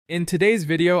In today's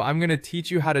video, I'm going to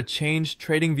teach you how to change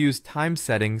TradingView's time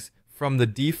settings from the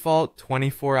default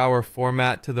 24-hour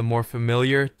format to the more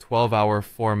familiar 12-hour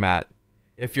format.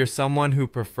 If you're someone who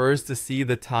prefers to see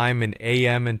the time in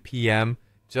AM and PM,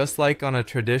 just like on a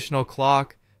traditional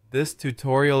clock, this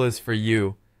tutorial is for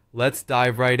you. Let's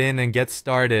dive right in and get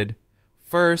started.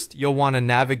 First, you'll want to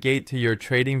navigate to your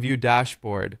TradingView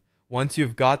dashboard. Once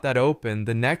you've got that open,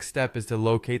 the next step is to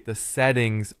locate the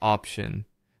Settings option.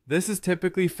 This is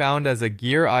typically found as a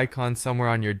gear icon somewhere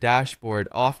on your dashboard,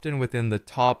 often within the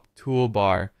top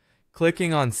toolbar.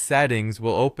 Clicking on Settings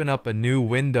will open up a new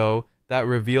window that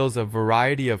reveals a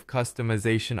variety of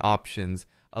customization options,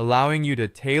 allowing you to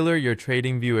tailor your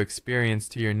TradingView experience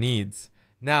to your needs.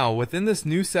 Now, within this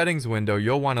new settings window,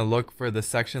 you'll want to look for the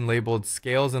section labeled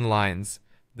Scales and Lines.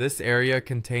 This area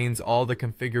contains all the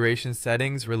configuration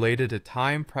settings related to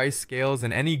time, price scales,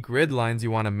 and any grid lines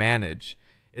you want to manage.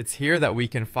 It's here that we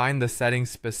can find the settings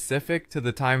specific to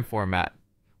the time format.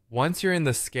 Once you're in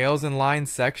the Scales and Lines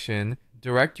section,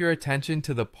 direct your attention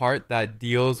to the part that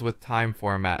deals with time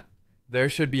format. There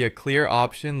should be a clear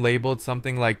option labeled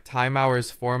something like Time Hours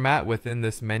Format within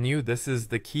this menu. This is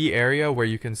the key area where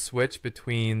you can switch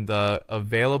between the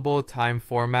available time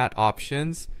format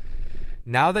options.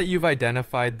 Now that you've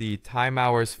identified the Time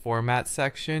Hours Format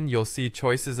section, you'll see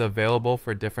choices available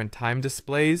for different time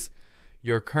displays.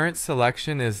 Your current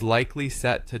selection is likely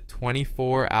set to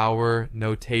 24-hour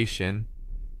notation.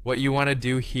 What you want to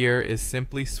do here is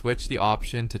simply switch the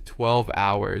option to 12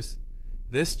 hours.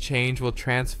 This change will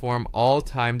transform all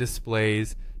time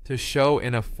displays to show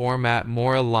in a format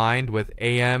more aligned with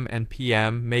AM and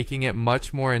PM, making it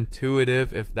much more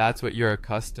intuitive if that's what you're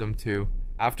accustomed to.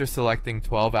 After selecting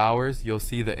 12 hours, you'll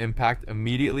see the impact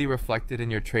immediately reflected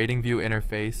in your TradingView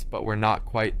interface, but we're not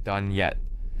quite done yet.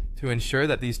 To ensure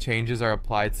that these changes are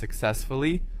applied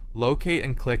successfully, locate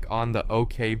and click on the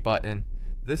OK button.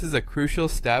 This is a crucial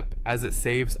step as it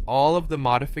saves all of the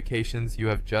modifications you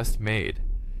have just made.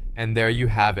 And there you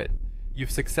have it. You've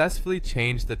successfully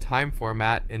changed the time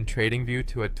format in TradingView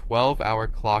to a 12-hour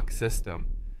clock system.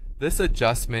 This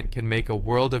adjustment can make a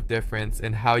world of difference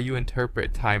in how you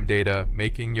interpret time data,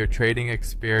 making your trading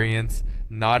experience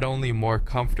not only more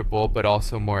comfortable but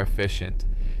also more efficient.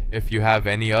 If you have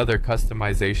any other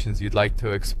customizations you'd like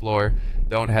to explore,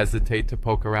 don't hesitate to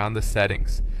poke around the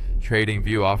settings.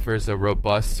 TradingView offers a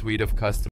robust suite of custom